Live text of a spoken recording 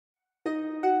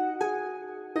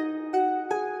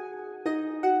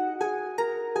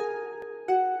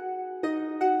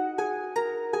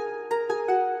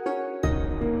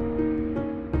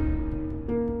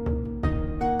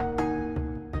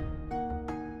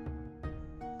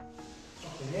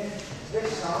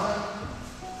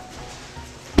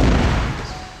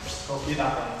you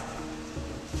that way.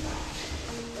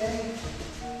 In,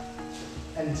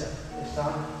 enter. This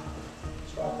time,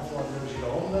 strike the floor as you go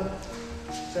under.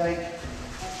 Take.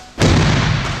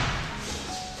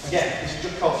 Again, this is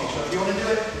just coaching, so if you want to do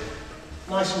it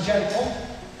nice and gentle,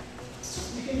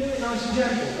 you can do it nice and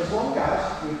gentle, as long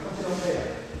as you put it up here.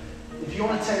 If you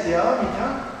want to take the arm, you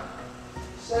can.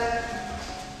 Step.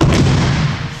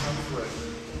 And through.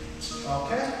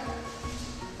 Okay?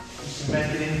 You can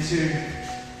make it into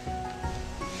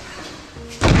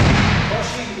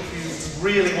Koshi if you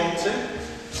really want to,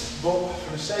 but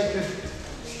for the sake of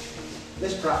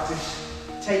this practice,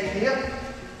 take here,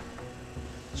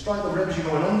 strike the ribs you're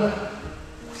going under,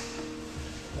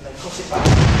 and then cut it back.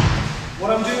 What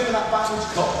I'm doing with that backwards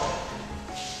cut,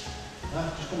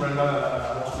 just come around,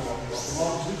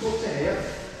 walk. Just go to here.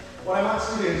 What I'm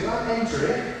actually doing is I'm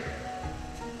entering.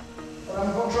 What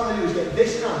I'm trying to do is get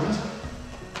this hand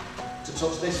to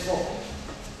touch this foot.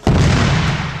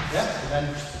 Yeah, and then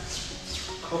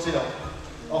cut it up.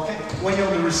 Okay, when you're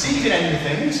on the receiving end of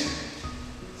things,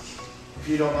 if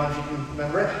you don't mind, if you can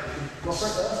remember it, go for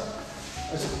it there.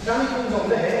 As Danny comes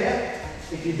under here,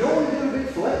 if you don't want to do a big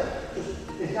flip, just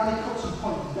if Danny cuts and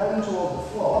points down towards the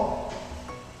floor,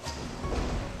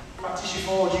 practice your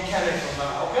forward, you can from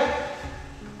that, okay?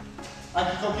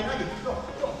 AIkido, go.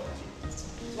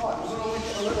 Right, we're going to look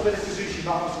at a little bit of Kazushi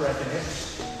balance break in here.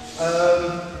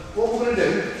 What we're going to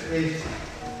do is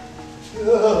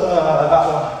that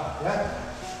one, yeah?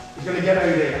 You're going to get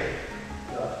out here.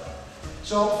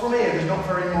 So from here, there's not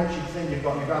very much you think you've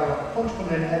got. You've got a punch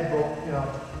coming in, headbutt, you know,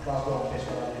 try to go this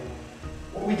way.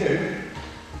 What we do,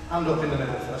 hand up in the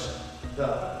middle first.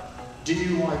 Do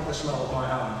you like the smell of my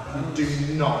hand? You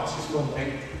do not. It's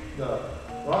lumpy.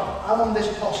 Right? I'm on this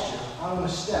posture. I'm going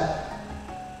to step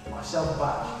myself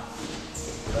back.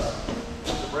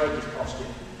 To break his posture.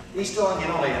 He's still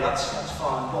hanging on here, that's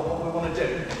fine. But what we want to do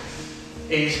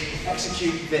is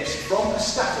execute this from a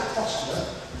static posture.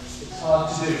 It's hard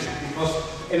to do because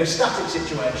in a static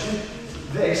situation,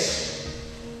 this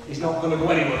is not going to go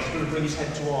anywhere. It's going to bring his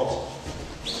head towards.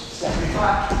 Stepping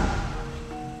back,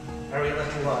 very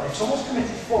little right. If someone's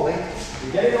committed fully,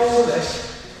 we get it all with this,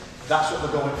 that's what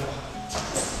we're going for.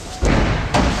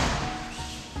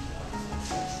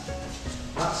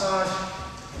 That side.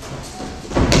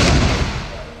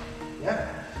 Yeah?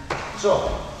 So,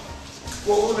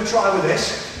 what we're going to try with this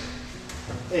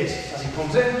is, as he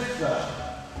comes in,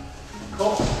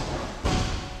 cut,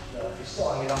 if he's still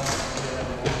hanging on,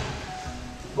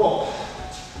 but,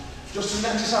 just as an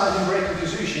exercise in breaking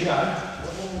Kazushi now,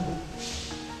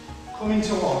 coming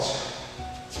towards,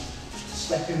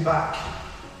 stepping back.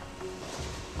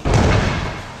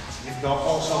 You've got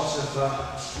all sorts of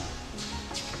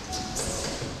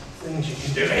things you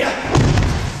can do here.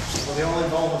 But they all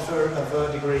involve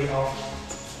a degree of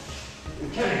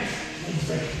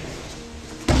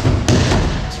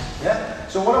yeah?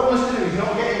 So what I want us to do is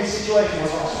not get in a situation where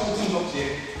someone comes up to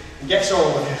you and gets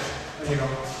all of you, and you go,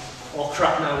 oh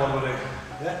crap, now what do I do?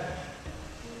 Yeah?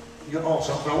 You got all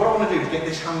sorts. But what I want to do is get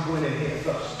this hand going in here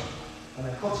first. And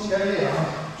then cutting down here,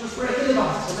 just breaking the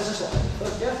balance. So this is what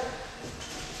first, yeah?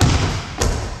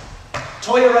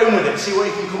 Toy around with it, see what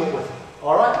you can come up with.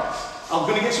 Alright? I'm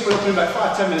going to get somebody up in about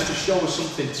 5-10 minutes to show us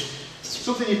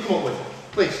something you've come up with.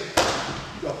 Please,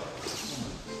 go.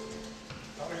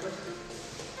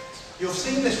 You've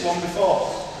seen this one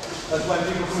before, as when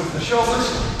people come with the shoulders.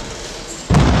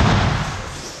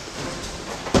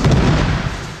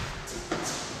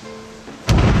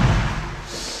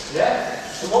 Yeah?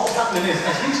 So what's happening is,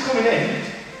 as he's coming in,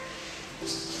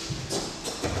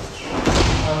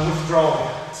 and withdrawing.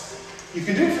 You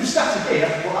can do it from static here,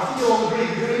 but I think you'll all agree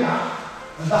doing that,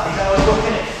 and that is how I look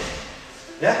in it.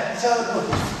 Yeah? It's how it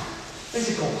looks.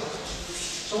 Physical.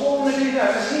 So what we're going to do now,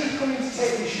 as he's coming to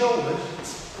take his shoulders,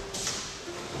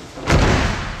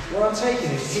 what I'm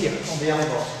taking is here, on the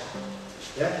elbow.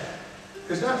 Yeah?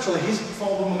 Because naturally, his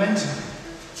forward momentum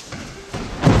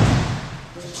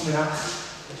is coming out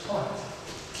this way.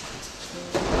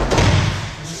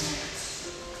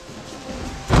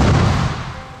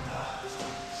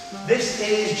 This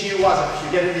is Jiwaza,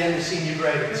 you get at the end of senior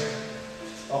gradings.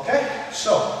 Okay? So,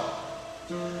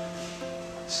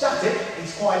 static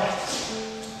is quite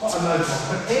a mode one,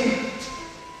 but in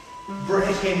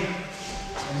breaking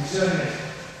and turning.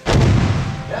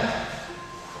 Yeah?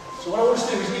 So what I want us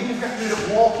to do is, even if we have to do it at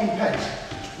walking pace,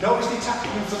 notice the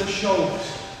attachment for the shoulders.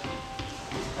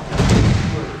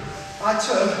 I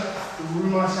turn through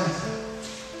my centre.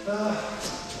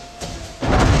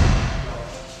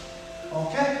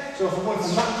 Okay, so if we're going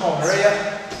from that corner here,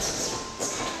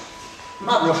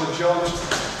 mad rush at the shoulders.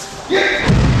 Yeah!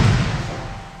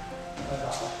 Like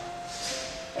that.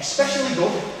 especially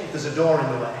good if there's a door in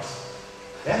the way.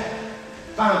 Yeah?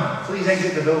 Bam! Please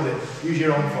exit the building. Use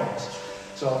your own force.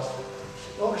 So,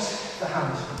 notice the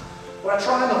hand. What I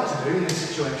try not to do in this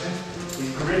situation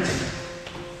is grip. So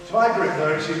if I grip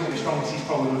there, he's going to be strong, he's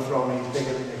probably going to throw me, he's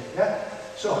bigger than me. Yeah?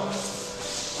 So,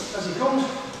 as he comes,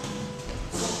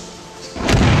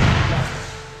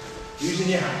 using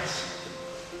your hands.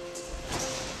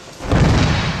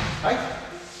 Right?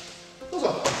 Those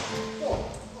up.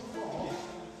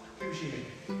 Kubushimi.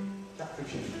 Cat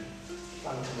Kubushimi.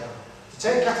 Stand together. To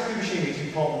take Cat Kubushimi, it's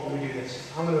important that we do this.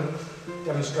 I'm going to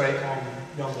demonstrate on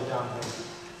yonder down here.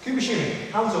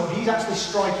 Kubushimi, hands up, he's actually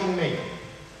striking me.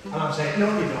 And I'm saying, no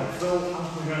you don't, Phil, I'm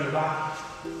coming around the back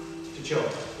to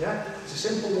choke. Yeah? It's a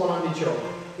simple one-handed choke.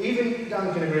 Even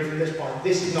Dan can agree from this point,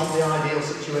 this is not the ideal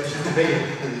situation to be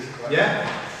in. Yeah?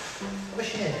 Have a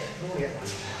shave.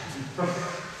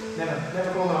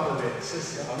 Never go out of it.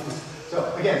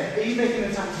 So again, he's making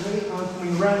an attack to me, I'm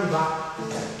coming round back to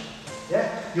take.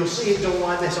 Yeah? You'll see it done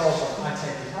like this also. I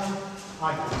take his hand,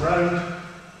 I come round,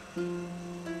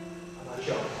 and I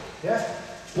choke. Yeah?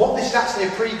 What this is actually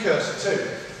a precursor to,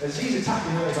 as he's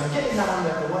attacking me, is I'm getting that hand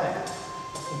out of the way. I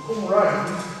can come round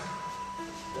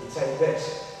and take this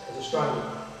as a strangle.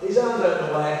 His hand out of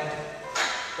the way,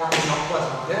 that is not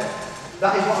pleasant, yeah?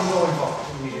 That is what I'm going for.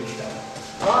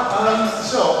 Alright,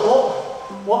 so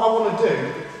what I want to do,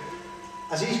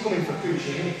 as he's coming for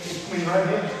Kubushimi, he's coming round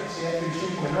here, see how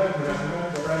Kubushimi coming round,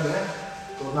 go round the neck.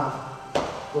 Good now.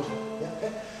 Good. Yeah,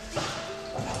 okay.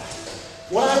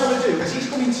 What I want to do, as he's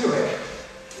coming to it,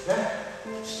 yeah, I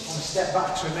want to step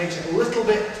back so it makes it a little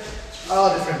bit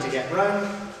harder for him to get round.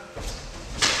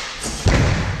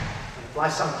 Apply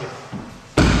Sankyo.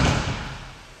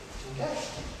 Okay.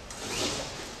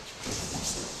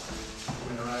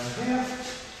 Coming around here.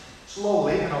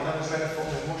 Slowly, and I'll demonstrate the foot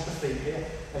and watch the feet here.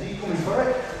 As he's coming for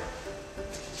it,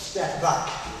 step back.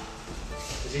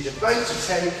 As he's about to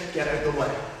take, get out of the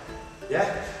way.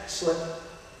 Yeah? Slip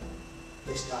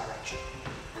this direction.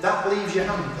 That leaves your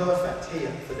hand perfect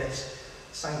here for this.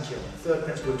 Sankyo. Third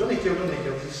principle. We've done Ikkyo,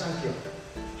 this is Sankyo.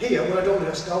 Here, what I don't do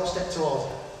is step towards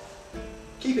it.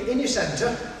 Keep it in your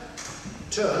centre.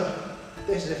 Turn.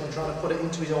 This is if I'm trying to put it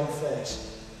into his own face.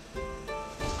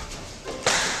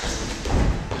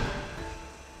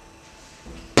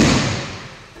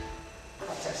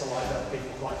 Takes a life out of people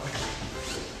quite quickly.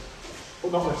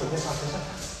 But not lifting this hand,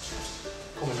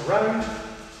 coming around,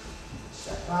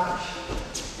 step back,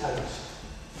 out.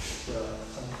 So,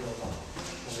 on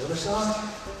the other side.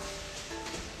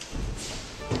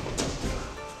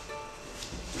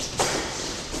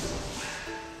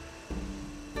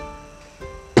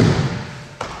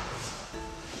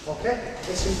 Okay,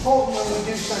 it's important when we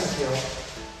do Sankyo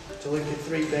to look at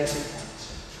three basic points.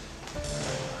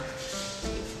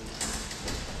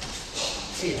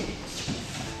 Here.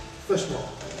 First one,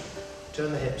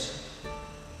 turn the hips.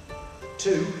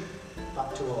 2,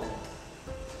 back toward him.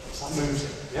 That moves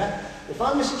him, yeah? If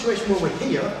I'm in a situation where we're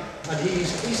here, and he's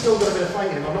still got a bit of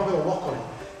fight in him, I'm not going to lock on him.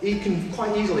 He can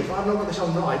quite easily, if I've not got this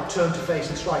on right, turn to face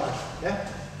and strike him, yeah?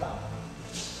 Bam.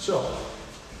 So,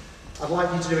 I'd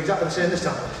like you to do exactly the same this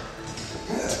time.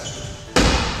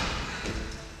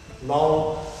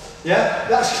 Lol. Yeah?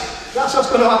 That's what's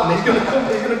going to happen. He's going to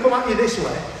come at you this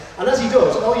way. And as he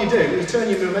does, all you do is turn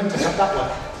your momentum that way.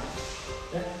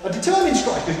 Yeah? A determined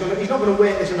striker, he's not going to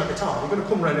wait this amount of time. He's going to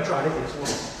come around and try and hit you.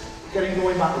 So get him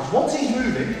going backwards. Once he's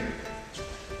moving,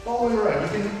 following around, you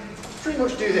can pretty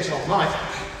much do this all night.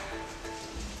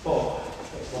 Oh,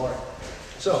 it's boring.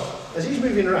 So, as he's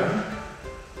moving around,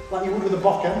 like you would with a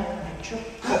bokken,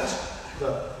 cut.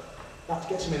 There. That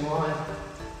gets him in line.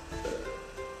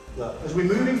 There. As we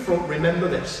move in front, remember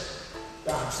this.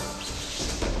 That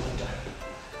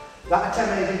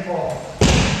attempt is important.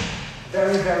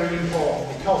 Very, very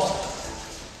important, because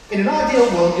in an ideal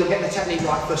world you'll get the technique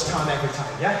right first time every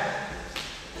time, yeah?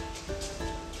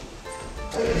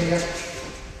 Over here,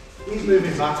 he's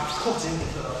moving back, cutting.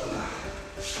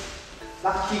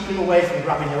 That's keeping him away from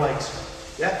grabbing your legs.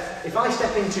 Yeah? If I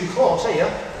step in too close here,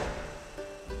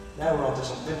 now we're onto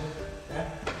something. Yeah?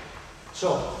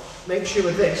 So, make sure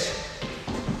with this,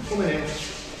 coming in,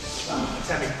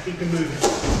 attempting, keep him moving.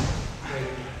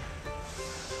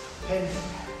 Pin,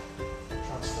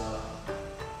 transfer.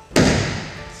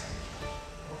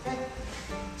 Okay.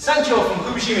 Sankyo from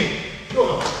Kubushimi. Go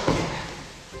on.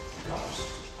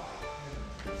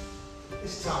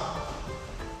 This time,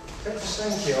 take the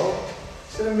Sankyo,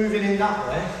 instead of moving in that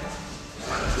way,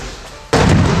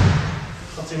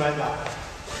 cut him like that.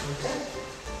 Okay.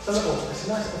 So it's a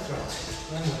nice little throw.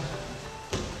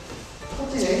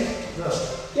 Put it in, look.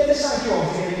 Get the Sankyo on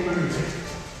to get it moving.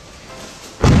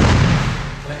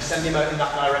 and extend him out in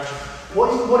that direction. What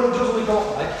it does when we go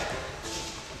like,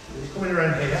 is coming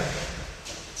around here,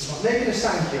 it's like making a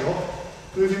Sankyo,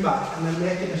 moving back, and then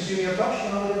making a Sumiyo Tosh,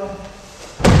 you know what I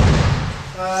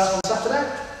mean? On Saturday.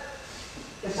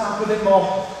 This time a bit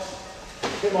more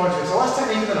into it. So last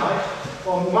technique of the night,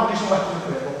 well, we might do some weapons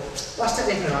with it, but last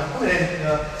technique of the night, coming in,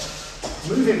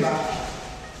 moving back.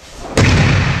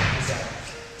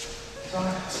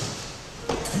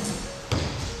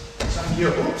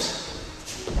 Sankyo, oops.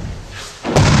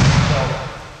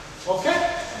 Okay,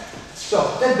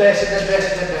 so dead basic.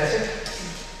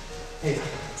 Here.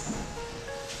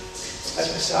 Out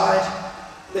the side.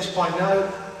 This point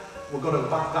now, we're going to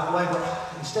back that way, but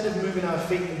instead of moving our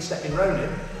feet and stepping round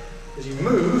him, as he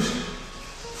moves,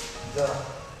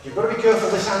 you've got to be careful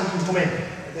this hand can come in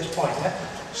at this point, yeah?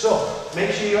 So,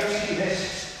 make sure you execute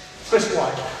this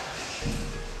crisp-wide.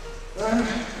 Round,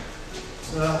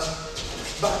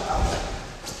 back that way.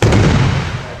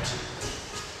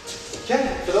 Okay,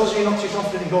 for those of you not too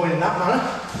confident in going in that manner,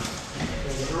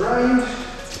 bring it around,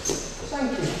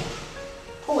 thank you.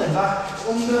 Pulling back,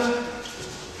 under,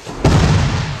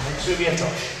 next Sumiyo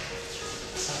Tosh.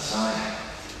 That side,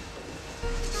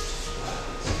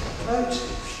 out,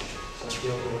 so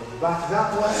you'll go back that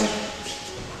way.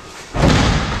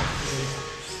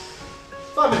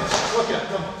 5 minutes, work it out,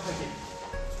 come on, thank you.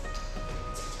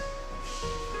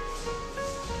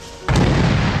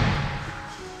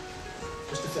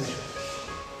 Just to finish.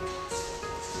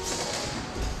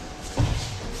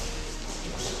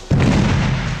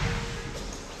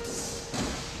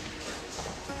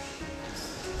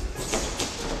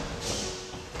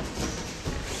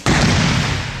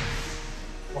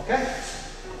 Okay,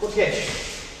 good catch.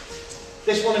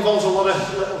 This one involves a lot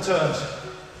of little turns.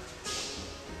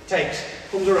 Takes,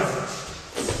 comes around.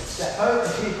 Step out,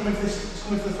 and keep coming for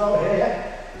the throw here, yeah?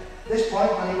 This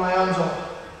point, I need my arms up.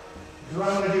 Because what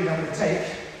I'm going to do is I'm going to take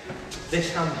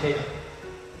this hand here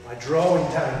by drawing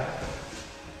down,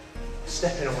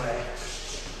 stepping away.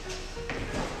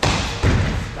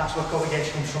 That's where Kobe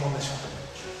comes from on this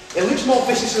one. It looks more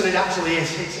vicious than it actually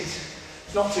is.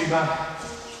 It's not too bad.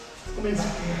 Coming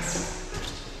back here.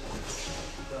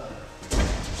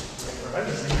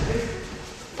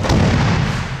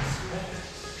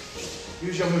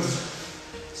 Use your moves.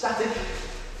 Static.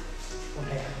 From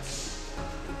here.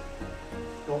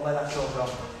 Don't let that choke go.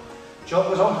 Choke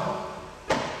was on.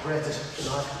 Rated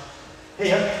tonight.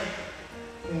 Here.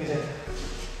 Fingers in.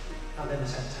 And in the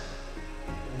centre.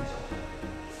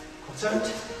 Cut out.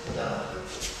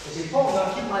 It's important that I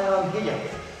keep my arm here.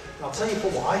 And I'll tell you for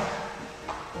why.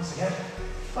 Once again,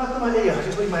 if I come out here,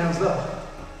 just leave my hands there.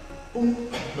 Boom,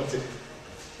 nothing.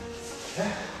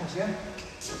 Yeah, once again.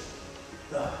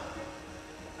 There.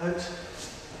 Out.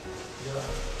 There.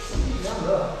 Keep your hand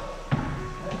there.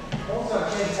 Yeah. Also, I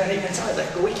change technique entirely.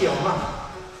 Go wiki on that.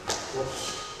 But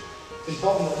it's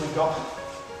important that we've got,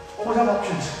 always have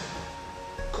options.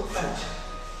 Cut out.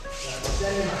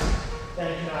 Extend your hand. Then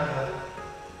you can either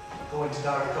go into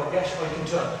direct kogesh or you can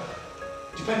turn.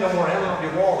 Depending on where I am, I'll be a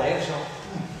wall here, so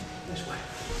this way. And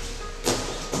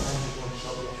just want to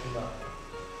stop the edge from that.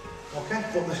 Okay,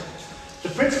 but the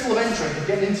principle of entry, of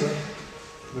getting into it,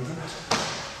 moving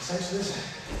essentially this.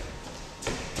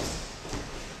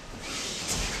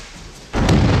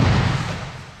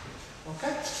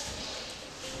 Okay.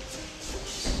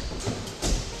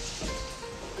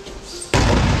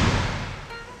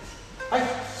 Hey,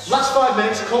 last 5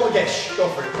 minutes, call the gesh. Go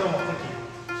for it. Come on, thank you.